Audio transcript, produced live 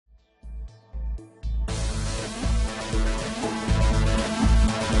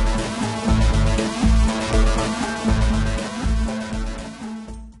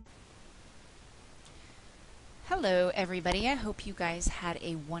Hello everybody, I hope you guys had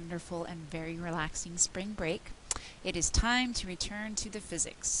a wonderful and very relaxing spring break. It is time to return to the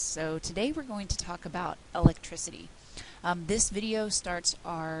physics. So today we're going to talk about electricity. This video starts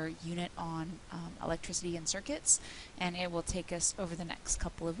our unit on electricity and circuits, and it will take us over the next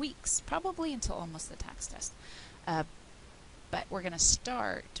couple of weeks, probably until almost the tax test. But we're going to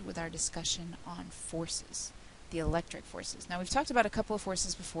start with our discussion on forces. The electric forces. Now we've talked about a couple of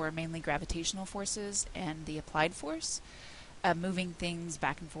forces before, mainly gravitational forces and the applied force, moving things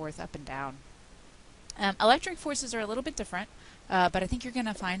back and forth, up and down. Electric forces are a little bit different, but I think you're going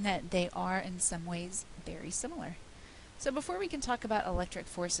to find that they are in some ways very similar. So before we can talk about electric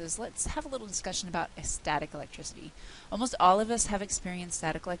forces, let's have a little discussion about static electricity. Almost all of us have experienced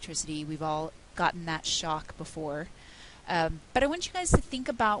static electricity. We've all gotten that shock before. But I want you guys to think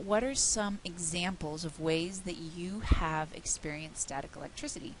about what are some examples of ways that you have experienced static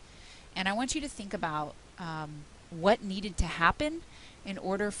electricity. And I want you to think about what needed to happen in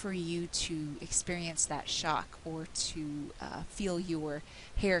order for you to experience that shock or to feel your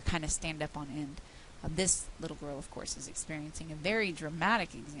hair kind of stand up on end. This little girl, of course, is experiencing a very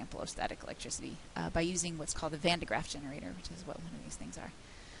dramatic example of static electricity by using what's called a Van de Graaff generator, which is what one of these things are.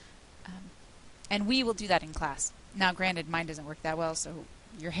 And we will do that in class. Now, granted, mine doesn't work that well, so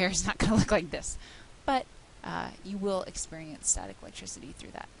your hair is not going to look like this. But you will experience static electricity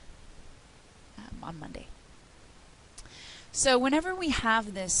through that on Monday. So whenever we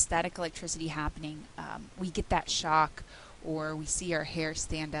have this static electricity happening, we get that shock or we see our hair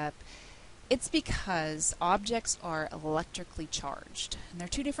stand up. It's because objects are electrically charged. And there are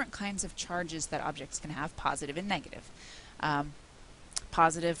two different kinds of charges that objects can have, positive and negative.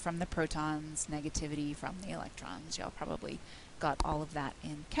 Positive from the protons, negativity from the electrons. Y'all probably got all of that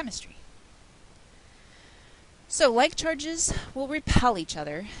in chemistry. So like charges will repel each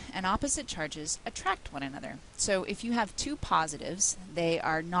other and opposite charges attract one another. So if you have two positives, they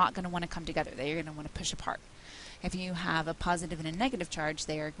are not going to want to come together. They are going to want to push apart. If you have a positive and a negative charge,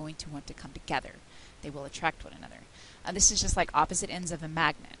 they are going to want to come together. They will attract one another. This is just like opposite ends of a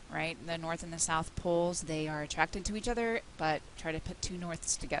magnet, right? The north and the south poles, they are attracted to each other, but try to put two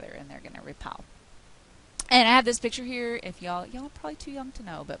norths together and they're going to repel. And I have this picture here. If y'all are probably too young to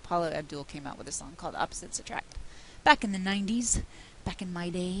know, but Paula Abdul came out with a song called Opposites Attract. Back in the 90s, back in my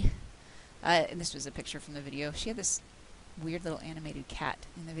day. And this was a picture from the video. She had this weird little animated cat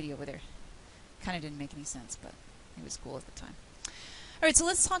in the video with her. Kind of didn't make any sense, but it was cool at the time. Alright, so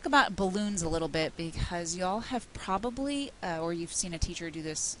let's talk about balloons a little bit, because y'all have probably, or you've seen a teacher do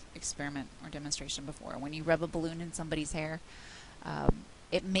this experiment or demonstration before. When you rub a balloon in somebody's hair,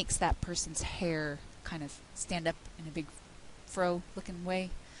 it makes that person's hair kind of stand up in a big fro-looking way.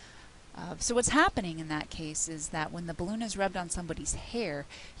 So what's happening in that case is that when the balloon is rubbed on somebody's hair,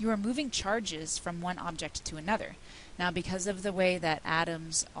 you are moving charges from one object to another. Now, because of the way that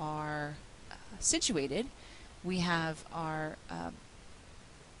atoms are situated, we have our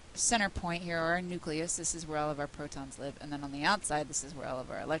center point here, our nucleus. This is where all of our protons live, and then on the outside, this is where all of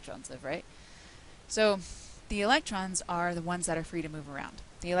our electrons live, right? So the electrons are the ones that are free to move around.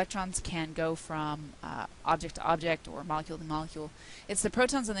 The electrons can go from object to object or molecule to molecule. It's the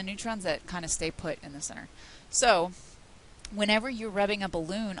protons and the neutrons that kind of stay put in the center. So whenever you're rubbing a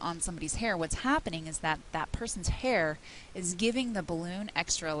balloon on somebody's hair, what's happening is that that person's hair is giving the balloon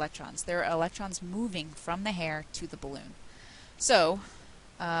extra electrons. There are electrons moving from the hair to the balloon. So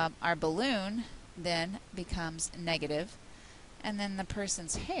our balloon then becomes negative, and then the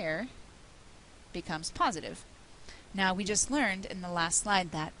person's hair becomes positive. Now, we just learned in the last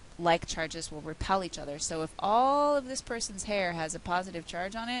slide that like charges will repel each other. So if all of this person's hair has a positive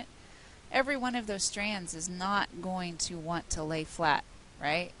charge on it, every one of those strands is not going to want to lay flat,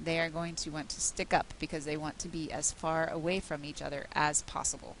 right? They are going to want to stick up because they want to be as far away from each other as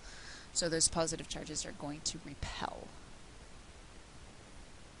possible. So those positive charges are going to repel.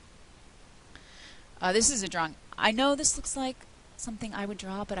 This is a drawing. I know this looks like something I would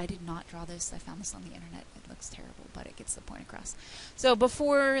draw, but I did not draw this. I found this on the internet. It looks terrible, but it gets the point across. So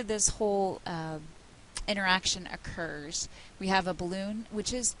before this whole interaction occurs, we have a balloon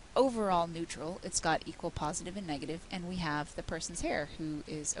which is overall neutral. It's got equal positive and negative, and we have the person's hair who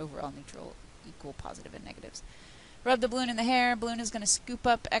is overall neutral, equal positive and negatives. Rub the balloon in the hair. Balloon is going to scoop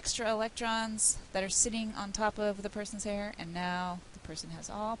up extra electrons that are sitting on top of the person's hair, and now the person has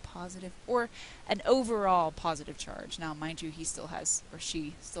all positive, or an overall positive charge. Now, mind you, he still has, or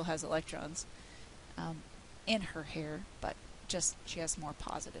she still has electrons in her hair, but just she has more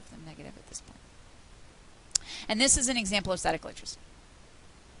positive than negative at this point. And this is an example of static electricity.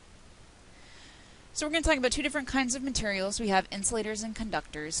 So we're going to talk about two different kinds of materials. We have insulators and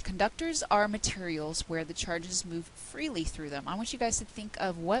conductors. Conductors are materials where the charges move freely through them. I want you guys to think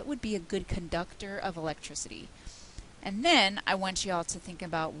of what would be a good conductor of electricity. And then I want you all to think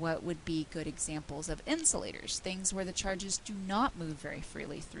about what would be good examples of insulators, things where the charges do not move very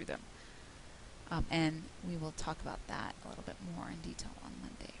freely through them. And we will talk about that a little bit more in detail on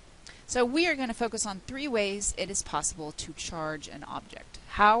Monday. So we are going to focus on 3 ways it is possible to charge an object.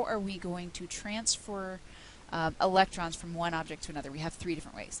 How are we going to transfer electrons from one object to another? We have 3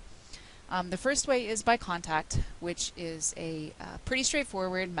 different ways. The first way is by contact, which is a pretty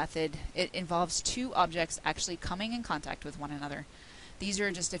straightforward method. It involves 2 objects actually coming in contact with one another. These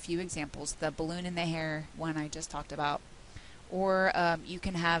are just a few examples. The balloon in the hair one I just talked about. Or you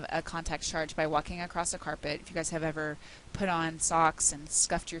can have a contact charge by walking across a carpet. If you guys have ever put on socks and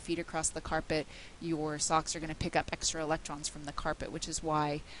scuffed your feet across the carpet, your socks are going to pick up extra electrons from the carpet, which is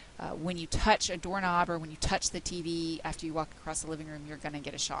why when you touch a doorknob or when you touch the TV after you walk across the living room, you're going to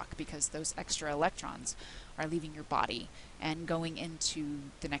get a shock because those extra electrons are leaving your body and going into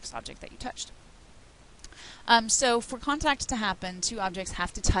the next object that you touched. So for contact to happen, 2 objects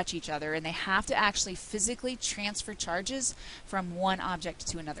have to touch each other, and they have to actually physically transfer charges from one object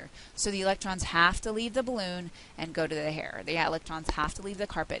to another. So the electrons have to leave the balloon and go to the hair. The electrons have to leave the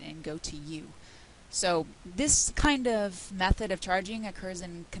carpet and go to you. So this kind of method of charging occurs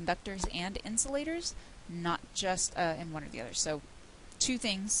in conductors and insulators, not just in one or the other. So 2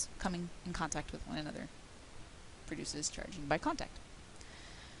 things coming in contact with one another produces charging by contact.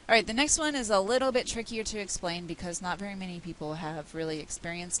 Alright, the next one is a little bit trickier to explain because not very many people have really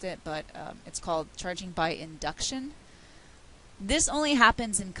experienced it, but it's called charging by induction. This only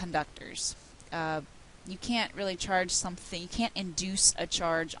happens in conductors. You can't really charge something, you can't induce a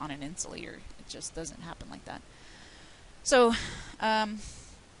charge on an insulator. It just doesn't happen like that. So,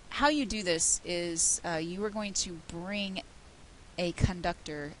 how you do this is you are going to bring a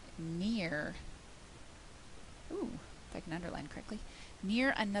conductor near, if I can underline correctly,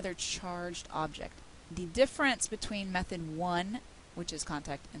 near another charged object. The difference between method 1, which is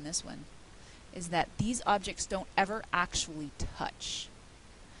contact, and this one, is that these objects don't ever actually touch.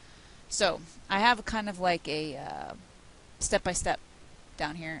 So, I have kind of like a step-by-step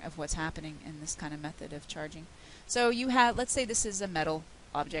down here of what's happening in this kind of method of charging. So you have, let's say this is a metal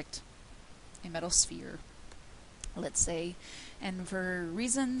object, a metal sphere, let's say, and for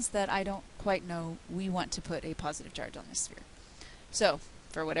reasons that I don't quite know, we want to put a positive charge on this sphere. So,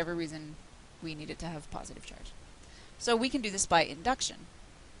 for whatever reason, we need it to have positive charge. So we can do this by induction.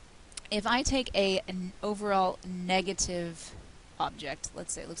 If I take an overall negative object,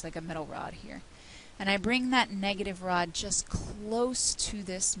 let's say it looks like a metal rod here, and I bring that negative rod just close to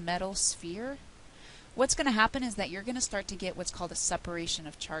this metal sphere, what's going to happen is that you're going to start to get what's called a separation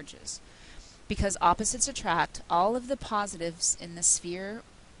of charges. Because opposites attract, all of the positives in the sphere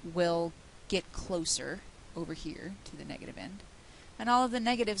will get closer over here to the negative end, and all of the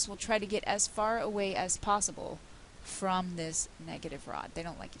negatives will try to get as far away as possible from this negative rod. They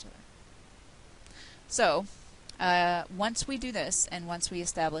don't like each other. So, once we do this, and once we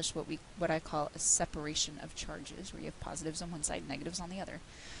establish what I call a separation of charges, where you have positives on one side, negatives on the other,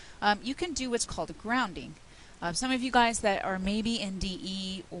 you can do what's called grounding. Some of you guys that are maybe in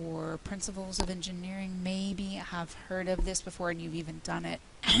DE or Principles of Engineering maybe have heard of this before, and you've even done it.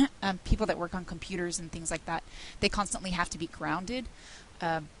 People that work on computers and things like that, they constantly have to be grounded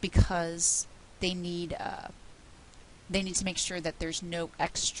because they need to make sure that there's no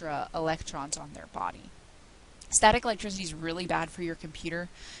extra electrons on their body. Static electricity is really bad for your computer,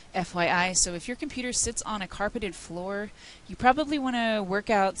 FYI. So if your computer sits on a carpeted floor, you probably want to work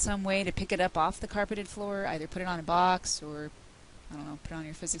out some way to pick it up off the carpeted floor, either put it on a box or, I don't know, put it on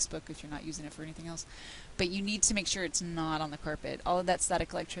your physics book if you're not using it for anything else. But you need to make sure it's not on the carpet. All of that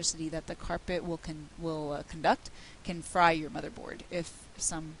static electricity that the carpet will conduct can fry your motherboard if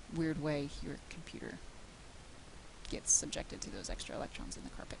some weird way your computer gets subjected to those extra electrons in the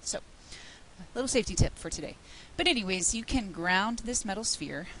carpet. So, a little safety tip for today. But anyways, you can ground this metal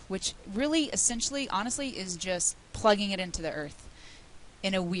sphere, which really, essentially, honestly, is just plugging it into the earth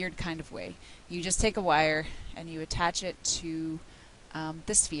in a weird kind of way. You just take a wire and you attach it to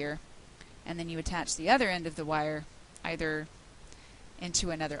the sphere, and then you attach the other end of the wire either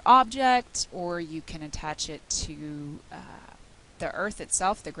into another object, or you can attach it to the earth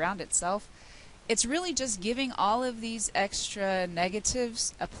itself, the ground itself. It's really just giving all of these extra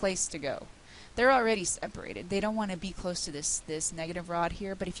negatives a place to go. They're already separated. They don't want to be close to this negative rod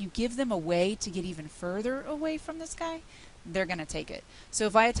here, but if you give them a way to get even further away from this guy, they're going to take it. So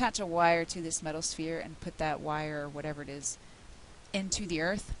if I attach a wire to this metal sphere and put that wire, or whatever it is, into the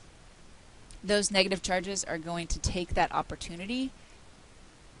earth, those negative charges are going to take that opportunity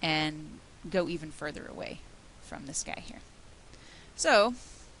and go even further away from this guy here. So,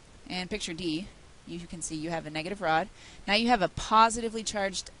 in picture D, you can see you have a negative rod. Now you have a positively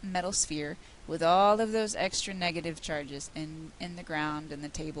charged metal sphere with all of those extra negative charges in the ground and the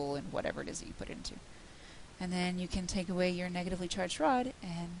table and whatever it is that you put it into. And then you can take away your negatively charged rod,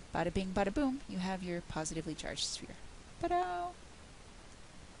 and bada bing, bada boom, you have your positively charged sphere. Ta-da!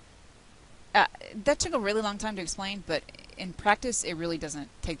 That took a really long time to explain, but in practice it really doesn't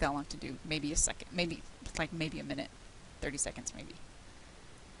take that long to do. Maybe a second, maybe a minute, 30 seconds maybe.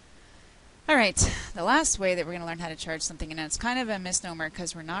 Alright, the last way that we're going to learn how to charge something, and it's kind of a misnomer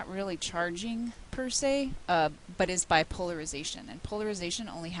because we're not really charging per se, but is by polarization. And polarization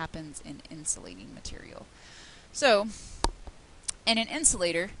only happens in insulating material. So, in an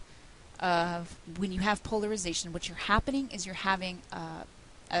insulator, when you have polarization, what you're happening is you're having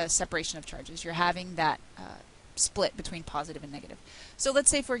a separation of charges. You're having that split between positive and negative. So let's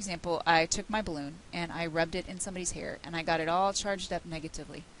say, for example, I took my balloon and I rubbed it in somebody's hair and I got it all charged up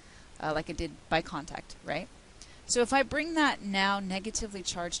negatively, like it did by contact, right? So if I bring that now negatively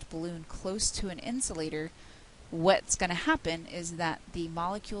charged balloon close to an insulator, what's going to happen is that the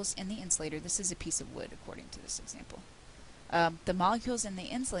molecules in the insulator, this is a piece of wood according to this example, the molecules in the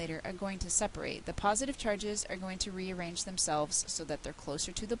insulator are going to separate. The positive charges are going to rearrange themselves so that they're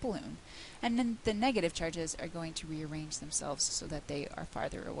closer to the balloon, and then the negative charges are going to rearrange themselves so that they are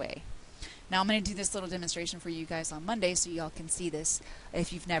farther away. Now I'm going to do this little demonstration for you guys on Monday so y'all can see this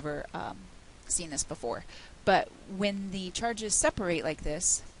if you've never seen this before. But when the charges separate like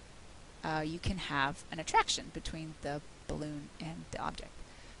this, you can have an attraction between the balloon and the object.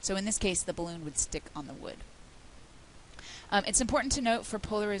 So in this case, the balloon would stick on the wood. It's important to note for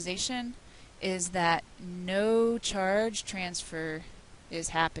polarization is that no charge transfer is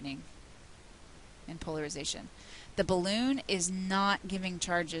happening in polarization. The balloon is not giving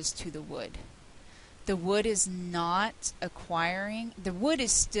charges to the wood. The wood is not acquiring, the wood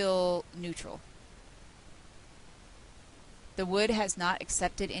is still neutral. The wood has not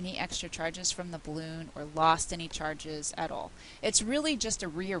accepted any extra charges from the balloon or lost any charges at all. It's really just a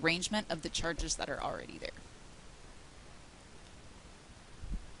rearrangement of the charges that are already there.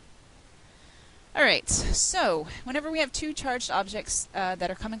 Alright, so whenever we have two charged objects that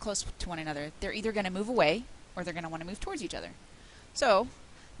are coming close to one another, they're either going to move away or they're going to want to move towards each other. So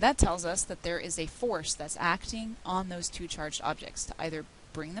that tells us that there is a force that's acting on those two charged objects to either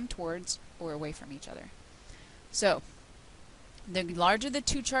bring them towards or away from each other. So the larger the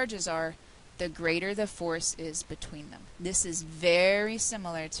two charges are, the greater the force is between them. This is very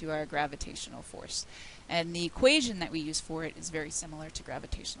similar to our gravitational force. And the equation that we use for it is very similar to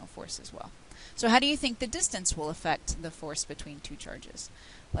gravitational force as well. So how do you think the distance will affect the force between two charges?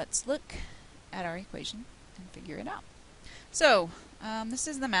 Let's look at our equation and figure it out. So this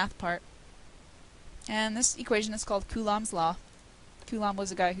is the math part. And this equation is called Coulombs' law. Coulomb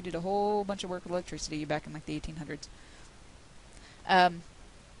was a guy who did a whole bunch of work with electricity back in like the 1800s. And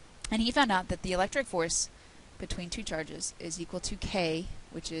he found out that the electric force between two charges is equal to K,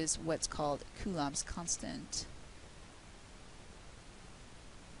 which is what's called Coulomb's constant.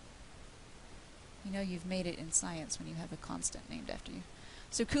 You know you've made it in science when you have a constant named after you.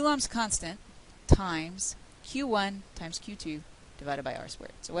 So Coulomb's constant times Q1 times Q2 divided by R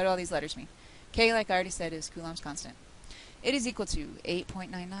squared. So what do all these letters mean? K, like I already said, is Coulomb's constant. It is equal to 8.99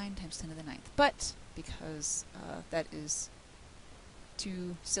 times 10 to the 9th. But because that is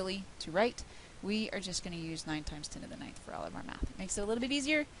too silly to write, we are just going to use 9 times 10 to the 9th for all of our math. It makes it a little bit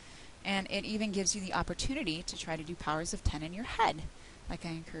easier, and it even gives you the opportunity to try to do powers of 10 in your head, like I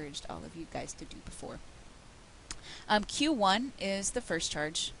encouraged all of you guys to do before. Q1 is the first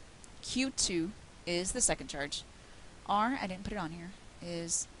charge. Q2 is the second charge. R, I didn't put it on here,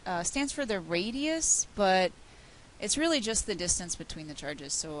 is stands for the radius, but it's really just the distance between the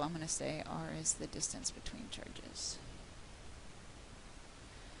charges. So I'm going to say R is the distance between charges.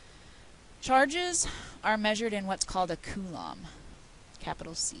 Charges are measured in what's called a coulomb,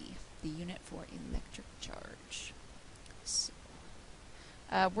 capital C, the unit for electric charge. So,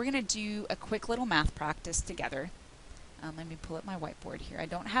 we're going to do a quick little math practice together. Let me pull up my whiteboard here. I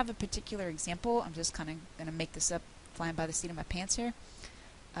don't have a particular example. I'm just kind of going to make this up flying by the seat of my pants here.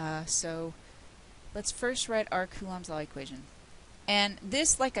 So let's first write our Coulomb's law equation. And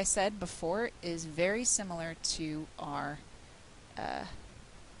this, like I said before, is very similar to our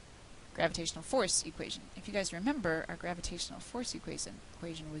gravitational force equation. If you guys remember, our gravitational force equation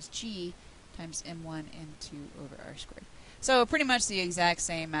was G times m1 m2 over r squared. So pretty much the exact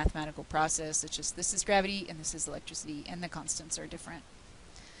same mathematical process. It's just this is gravity and this is electricity, and the constants are different.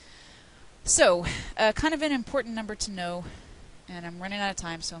 So, kind of an important number to know, and I'm running out of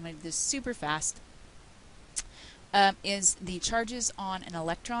time, so I'm going to do this super fast, is the charges on an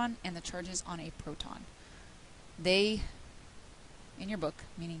electron and the charges on a proton. They, in your book,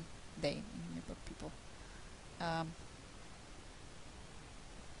 meaning they, in your book people,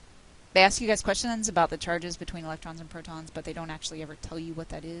 they ask you guys questions about the charges between electrons and protons, but they don't actually ever tell you what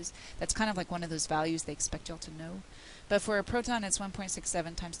that is. That's kind of like one of those values they expect y'all to know. But for a proton, it's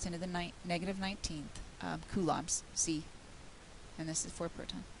 1.67 times 10 to the negative 19th coulombs, C. And this is for a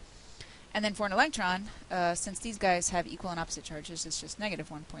proton. And then for an electron, since these guys have equal and opposite charges, it's just negative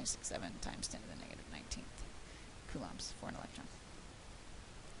 1.67 times 10 to the negative 19th coulombs for an electron.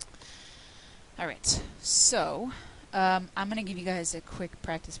 All right, so I'm going to give you guys a quick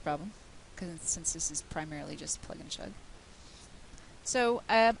practice problem, since this is primarily just plug and chug. So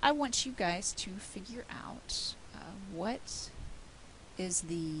I want you guys to figure out what is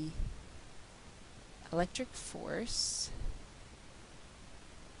the electric force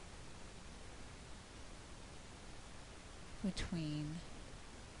between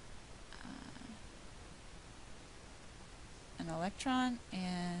an electron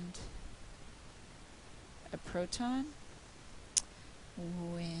and a proton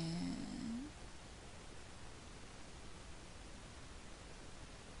when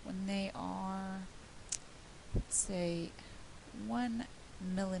they are, let's say, 1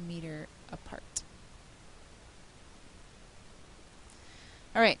 millimeter apart.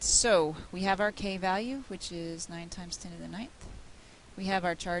 Alright, so we have our K value, which is 9 times 10 to the 9th. We have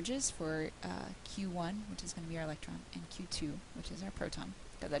our charges for Q1, which is going to be our electron, and Q2, which is our proton,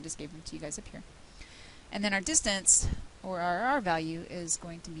 because I just gave them to you guys up here. And then our distance, or our R value, is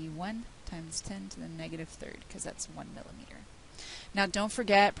going to be 1 times 10 to the negative third, because that's 1 millimeter. Now don't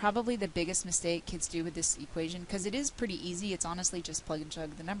forget, probably the biggest mistake kids do with this equation, because it is pretty easy, it's honestly just plug and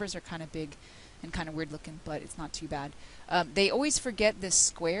chug. The numbers are kind of big and kind of weird looking, but it's not too bad. They always forget this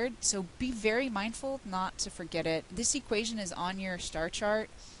squared, so be very mindful not to forget it. This equation is on your star chart,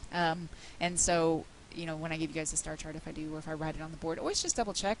 and so, you know, when I give you guys a star chart, if I do, or if I write it on the board, always just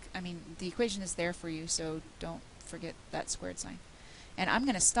double check. I mean, the equation is there for you, so don't forget that squared sign. And I'm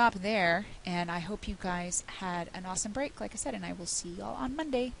going to stop there, and I hope you guys had an awesome break, like I said, and I will see y'all on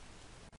Monday.